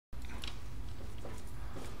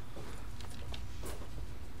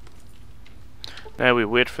Now we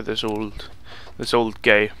wait for this old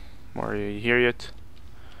guy. Are you here yet?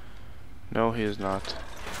 No, he is not.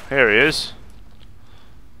 Here he is.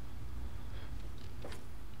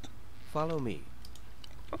 Follow me.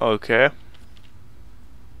 Okay.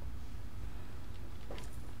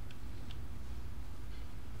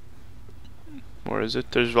 Where is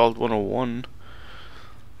it? There's Vault 101.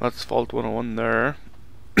 That's Vault 101 there.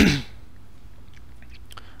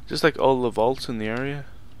 Just like all the vaults in the area.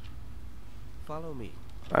 Follow me.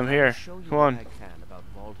 I'm here. Come on. I can about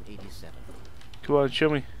Vault 87. Come on, show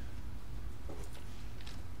me.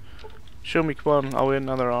 Show me, come on. I'll wait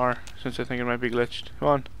another hour since I think it might be glitched. Come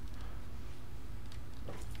on.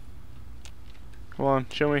 Come on,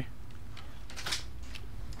 show me.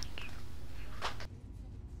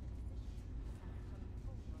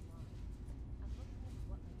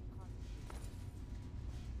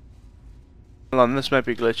 Hold on, this might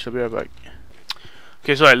be glitched. I'll be right back.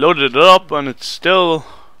 Okay, so I loaded it up and it's still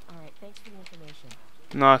thanks for the information.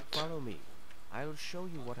 not Follow me. I'll show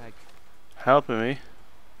you what I helping me.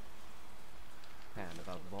 can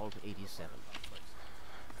about Vault 87.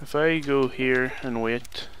 If I go here and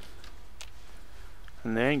wait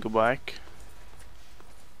and then go back.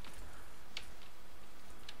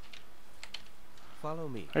 Follow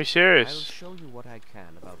me. Are you I'll serious? show you what I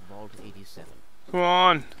can about Vault 87. Come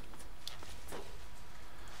on.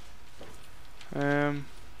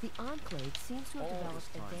 The Enclave seems to have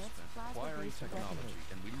developed advanced plasma-based weaponry.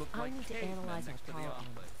 I need to analyze our power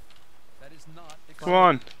armor. Come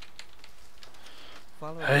on.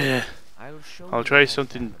 Follow me. I'll show I'll you try what I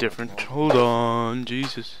something can about different. Vault Hold on,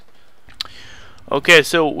 Jesus. Okay,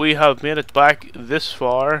 so we have made it back this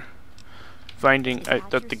far, finding out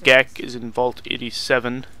that the GEC is in Vault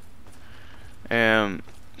 87. Now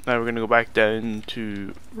we're gonna go back down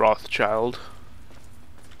to Rothschild,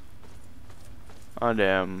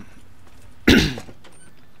 and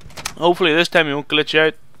hopefully this time it won't glitch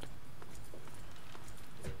out.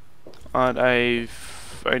 And I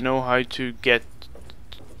know how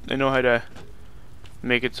to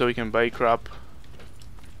make it so we can buy crap.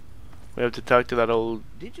 We have to talk to that old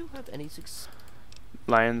Did you have any success?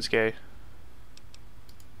 Lions guy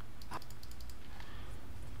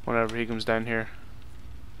whenever he comes down here.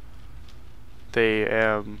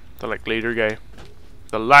 The like leader guy,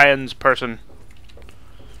 the Lions person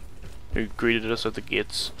who greeted us at the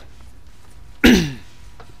gates.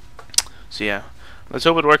 So yeah, let's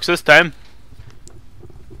hope it works this time.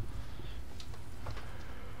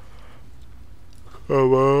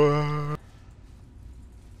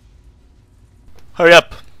 Hurry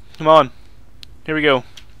up! Come on! Here we go.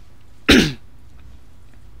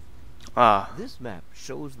 This map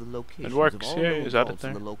shows the locations works, of all yeah, known is that it vaults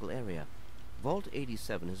in there? the local area. Vault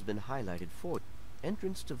 87 has been highlighted for it.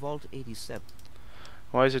 Entrance to Vault 87.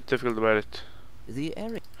 Why is it difficult about it? The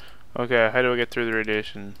area Okay, how do I get through the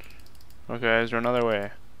radiation? Okay, is there another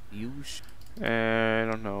way? I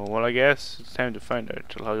don't know. Well, I guess it's time to find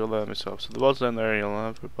out. I'll go that myself. So the vault's down there, you'll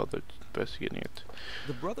have to bother investigating it.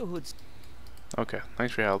 the Brotherhood's Okay,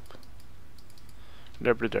 thanks for your help.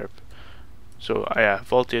 Derp. So, yeah,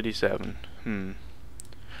 Vault 87.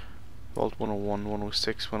 Vault 101,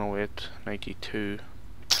 106, 108, 92.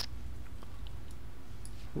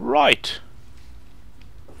 Right!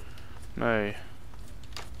 Now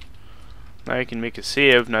I can make a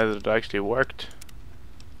save now that it actually worked.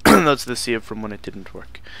 That's the save from when it didn't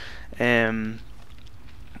work. Where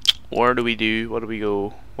do we do? Where do we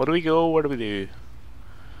go? Where do we go? Where do we do?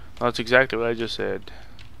 That's exactly what I just said.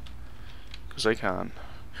 Because I can.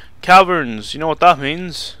 Caverns! You know what that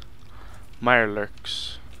means?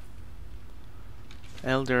 Mirelurks.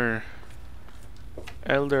 Elder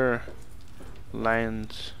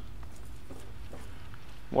Lions.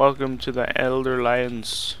 Welcome to the Elder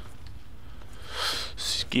Lions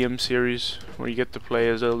game series, where you get to play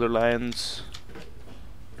as Elder Lions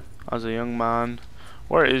as a young man.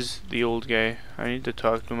 Where is the old guy? I need to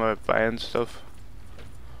talk to him about buying stuff.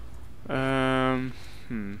 Oh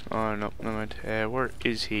no, never mind. Where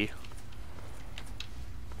is he?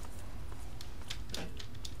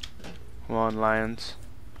 Come on, Lions.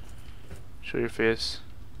 Show your face.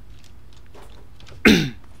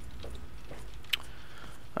 I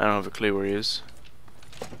don't have a clue where he is.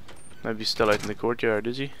 Maybe he's still out in the courtyard,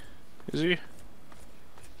 is he? Is he?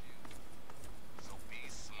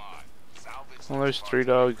 Oh, there's 3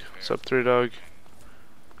 Dog. What's up, 3 Dog?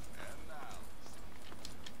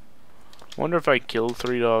 Wonder if I killed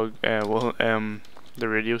 3 Dog, the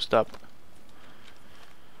radio stop.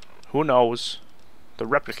 Who knows? The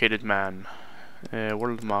replicated man.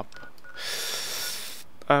 World map.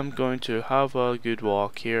 I'm going to have a good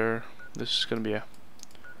walk here. This is gonna be a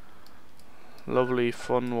Lovely,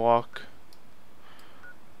 fun walk.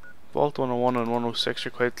 Vault 101 and 106 are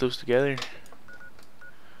quite close together.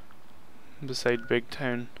 Beside Big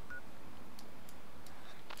Town.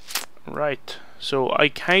 Right, so I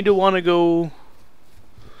kind of want to go.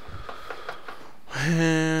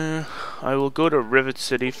 I will go to Rivet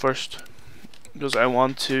City first because I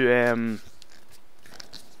want to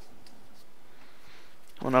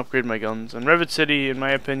upgrade my guns. And Rivet City, in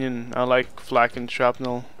my opinion, I like flak and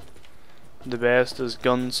shrapnel the best as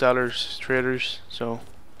gun sellers, traders. So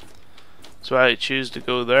that's why I choose to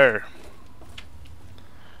go there.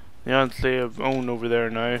 The enclave own over there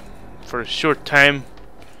now for a short time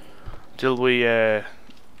till we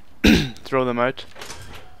throw them out.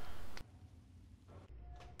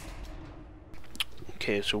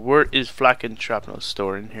 Okay, so where is flak and shrapnel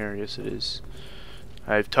store in here? Yes, it is.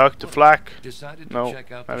 I've talked to Flak. No,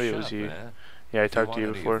 maybe it was you. Yeah, I talked to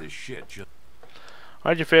you before.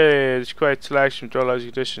 How'd you feel? It's quite selection, dull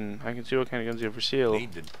edition. I can see what kind of guns you have for sale.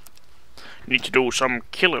 Need to do some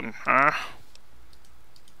killing, huh?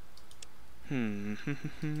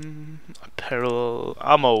 Apparel,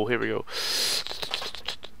 ammo. Here we go.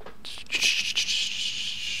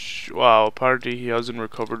 Wow, apparently he hasn't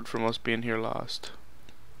recovered from us being here last.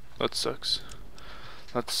 That sucks.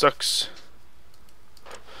 That sucks.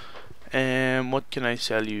 What can I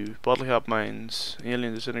sell you? Bottle cap mines,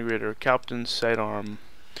 alien disintegrator, captain's sidearm,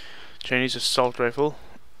 Chinese assault rifle,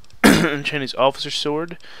 Chinese officer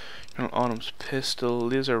sword, Colonel Autumn's pistol,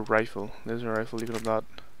 laser rifle, leave it on that.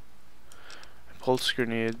 Pulse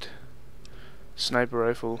grenade, sniper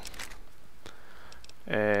rifle,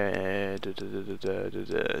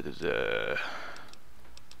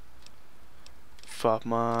 Fat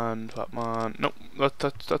man. Nope,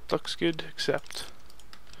 that looks good. Except.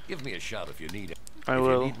 Give me a shout if you need it. I if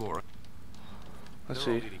will. You need more. Let's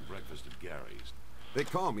They're see. all eating breakfast at Gary's. They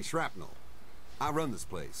call me Shrapnel. I run this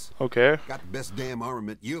place. Okay. Got the best damn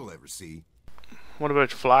armament you'll ever see. What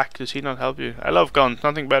about Flak? Does he not help you? I love guns.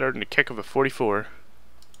 Nothing better than the kick of a 44.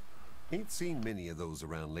 Ain't seen many of those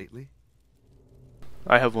around lately.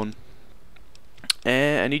 I have one.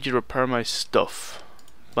 I need you to repair my stuff.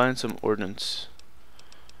 Buying some ordnance.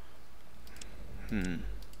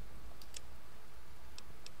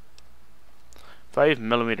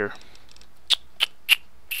 5mm.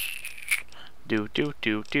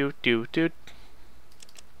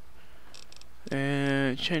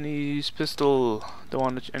 Chinese pistol. Don't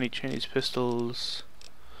want any Chinese pistols.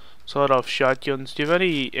 Sawed-off shotguns. Do you have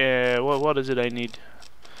any? What is it I need?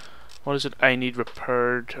 What is it I need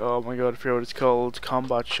repaired? Oh my god, I forget what it's called.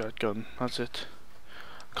 Combat shotgun. That's it.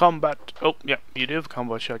 Combat. Oh yeah, you do have a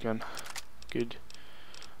combat shotgun. Good. Do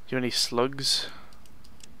you have any slugs?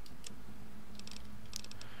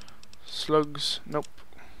 Slugs. Nope.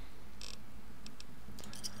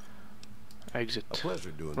 Exit. A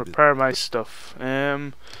pleasure doing Repair my stuff.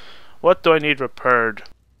 What do I need repaired?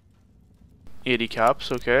 80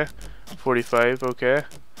 caps, okay. 45, okay.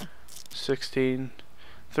 16,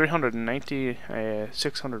 390,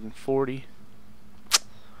 640.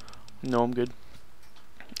 No, I'm good.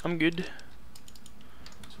 I'm good.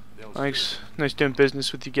 Thanks. Nice doing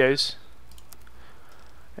business with you guys.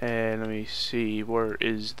 Let me see. Where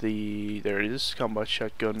is the? There it is. Combat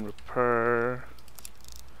shotgun repair.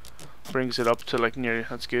 Brings it up to like near.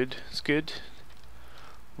 That's good. It's good.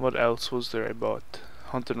 What else was there I bought?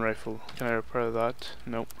 Hunting rifle. Can I repair that?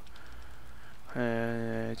 Nope.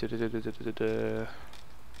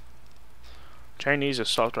 Chinese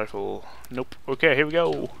assault rifle. Nope. Okay, here we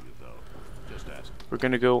go. We're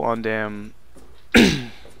gonna go on them.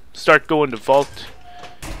 Start going to Vault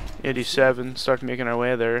 87. Start making our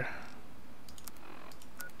way there.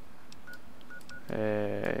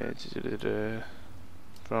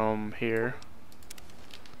 From here.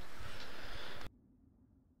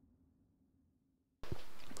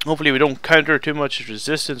 Hopefully we don't counter too much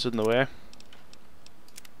resistance in the way.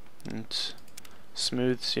 It's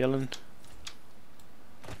smooth sailing.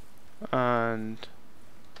 And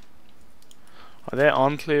are they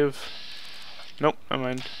enclave? Nope, never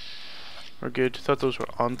mind. We're good. Thought those were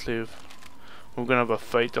enclave. We're gonna have a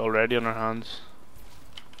fight already on our hands.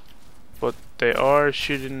 But they are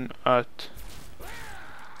shooting at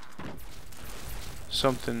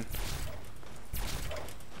something.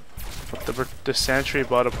 But the sentry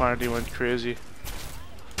bot apparently went crazy.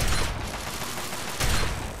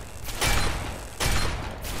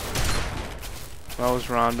 That was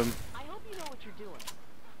random. I hope you know what you're doing.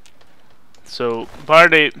 So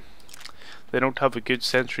apparently they don't have a good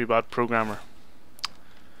sentry bot programmer.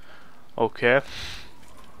 Okay.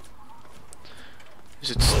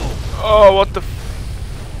 Is it? Oh, what the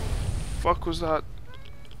fuck was that?